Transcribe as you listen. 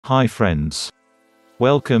Hi friends.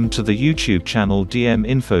 Welcome to the YouTube channel DM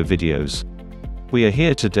Info Videos. We are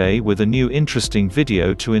here today with a new interesting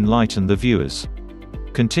video to enlighten the viewers.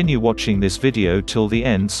 Continue watching this video till the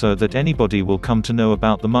end so that anybody will come to know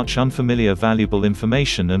about the much unfamiliar valuable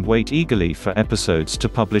information and wait eagerly for episodes to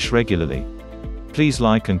publish regularly. Please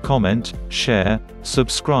like and comment, share,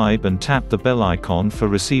 subscribe and tap the bell icon for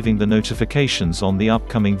receiving the notifications on the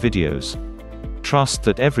upcoming videos. Trust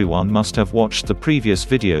that everyone must have watched the previous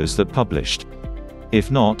videos that published. If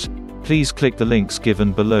not, please click the links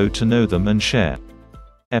given below to know them and share.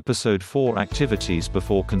 Episode 4: Activities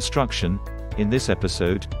before construction. In this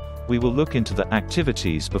episode, we will look into the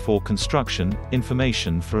activities before construction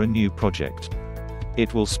information for a new project.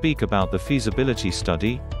 It will speak about the feasibility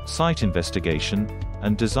study, site investigation,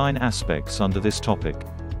 and design aspects under this topic.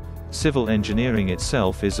 Civil engineering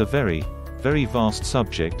itself is a very vast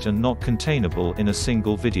subject and not containable in a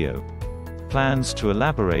single video. Plans to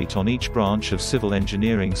elaborate on each branch of civil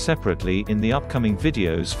engineering separately in the upcoming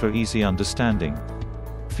videos for easy understanding.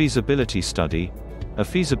 Feasibility study. A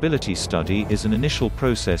feasibility study is an initial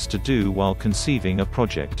process to do while conceiving a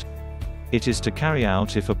project. It is to carry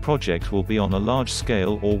out if a project will be on a large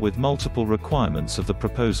scale or with multiple requirements of the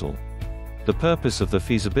proposal. The purpose of the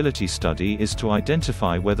feasibility study is to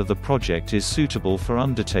identify whether the project is suitable for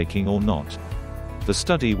undertaking or not. The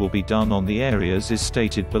study will be done on the areas is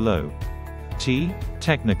stated below. T.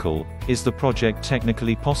 Technical. Is the project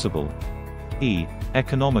technically possible? E.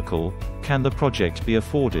 Economical. Can the project be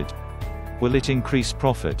afforded? Will it increase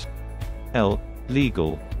profit? L.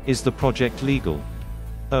 Legal. Is the project legal?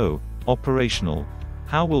 O. Operational.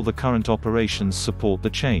 How will the current operations support the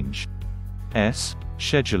change? S.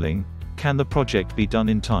 Scheduling. Can the project be done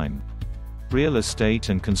in time? Real estate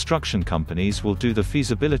and construction companies will do the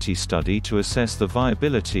feasibility study to assess the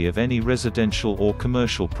viability of any residential or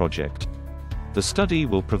commercial project. The study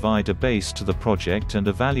will provide a base to the project and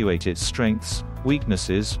evaluate its strengths,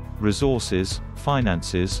 weaknesses, resources,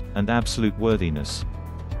 finances, and absolute worthiness.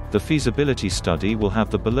 The feasibility study will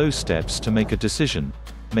have the below steps to make a decision: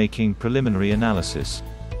 making preliminary analysis,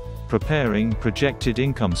 preparing projected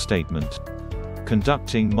income statement,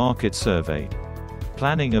 conducting market survey,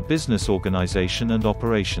 planning a business organization and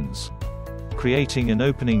operations, creating an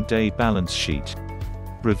opening day balance sheet,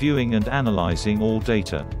 reviewing and analyzing all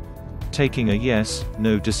data, taking a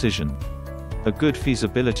yes/no decision. A good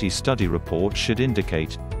feasibility study report should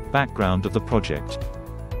indicate background of the project,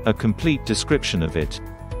 a complete description of it,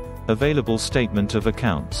 available statement of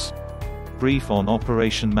accounts, brief on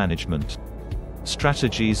operation management,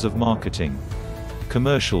 strategies of marketing,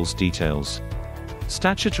 commercials details,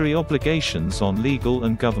 statutory obligations on legal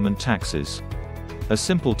and government taxes. A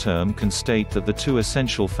simple term can state that the two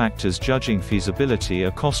essential factors judging feasibility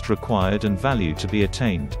are cost required and value to be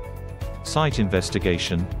attained. Site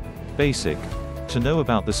investigation. Basic. To know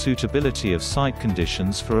about the suitability of site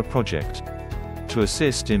conditions for a project. To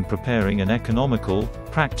assist in preparing an economical,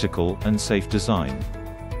 practical, and safe design.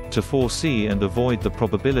 To foresee and avoid the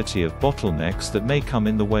probability of bottlenecks that may come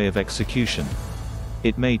in the way of execution.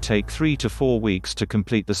 It may take 3 to 4 weeks to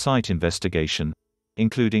complete the site investigation,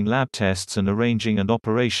 including lab tests and arranging and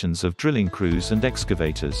operations of drilling crews and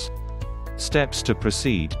excavators. Steps to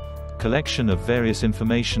proceed. Collection of various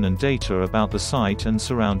information and data about the site and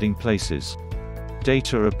surrounding places.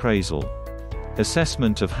 Data appraisal.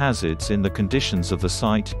 Assessment of hazards in the conditions of the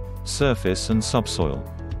site, surface and subsoil.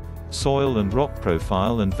 Soil and rock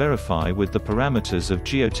profile and verify with the parameters of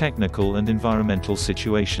geotechnical and environmental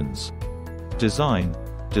situations. Design.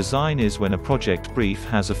 Design is when a project brief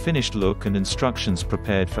has a finished look and instructions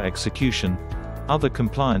prepared for execution. Other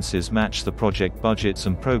compliances match the project budgets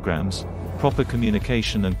and programs, proper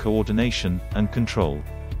communication and coordination, and control.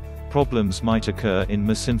 Problems might occur in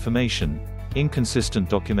misinformation, inconsistent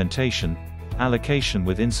documentation, allocation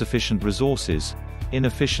with insufficient resources,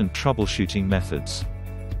 inefficient troubleshooting methods.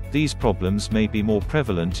 These problems may be more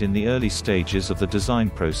prevalent in the early stages of the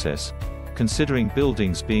design process, considering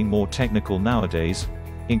buildings being more technical nowadays,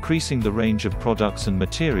 increasing the range of products and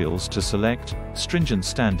materials to select, stringent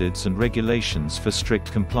standards and regulations for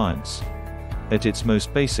strict compliance. At its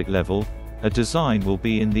most basic level, a design will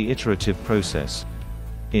be in the iterative process.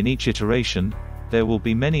 In each iteration, there will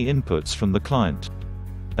be many inputs from the client.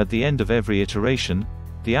 At the end of every iteration,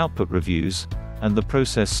 the output reviews, and the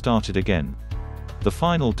process started again. The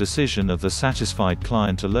final decision of the satisfied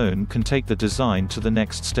client alone can take the design to the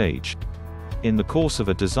next stage. In the course of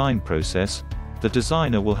a design process, the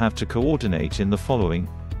designer will have to coordinate in the following: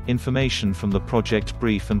 information from the project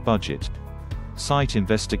brief and budget, site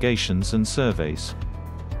investigations and surveys,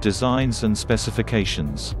 designs and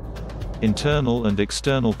specifications, internal and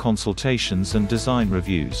external consultations and design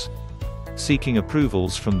reviews, seeking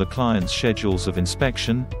approvals from the client's schedules of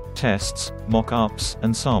inspection, tests, mock-ups,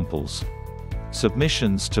 and samples,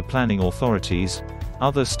 submissions to planning authorities,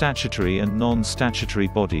 other statutory and non-statutory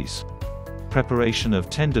bodies, preparation of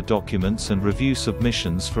tender documents and review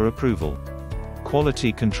submissions for approval,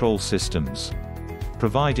 quality control systems,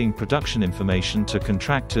 providing production information to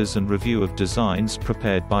contractors and review of designs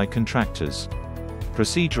prepared by contractors,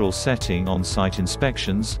 procedural setting on-site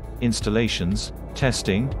inspections, installations,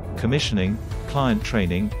 testing, commissioning, client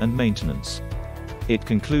training, and maintenance. It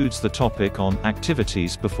concludes the topic on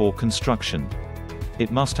activities before construction.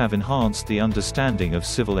 It must have enhanced the understanding of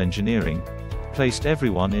civil engineering, placed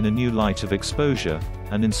everyone in a new light of exposure,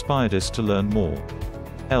 and inspired us to learn more.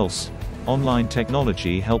 Else, online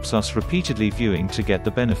technology helps us repeatedly viewing to get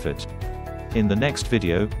the benefit. In the next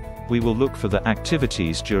video, we will look for the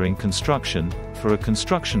activities during construction, for a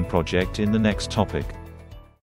construction project in the next topic.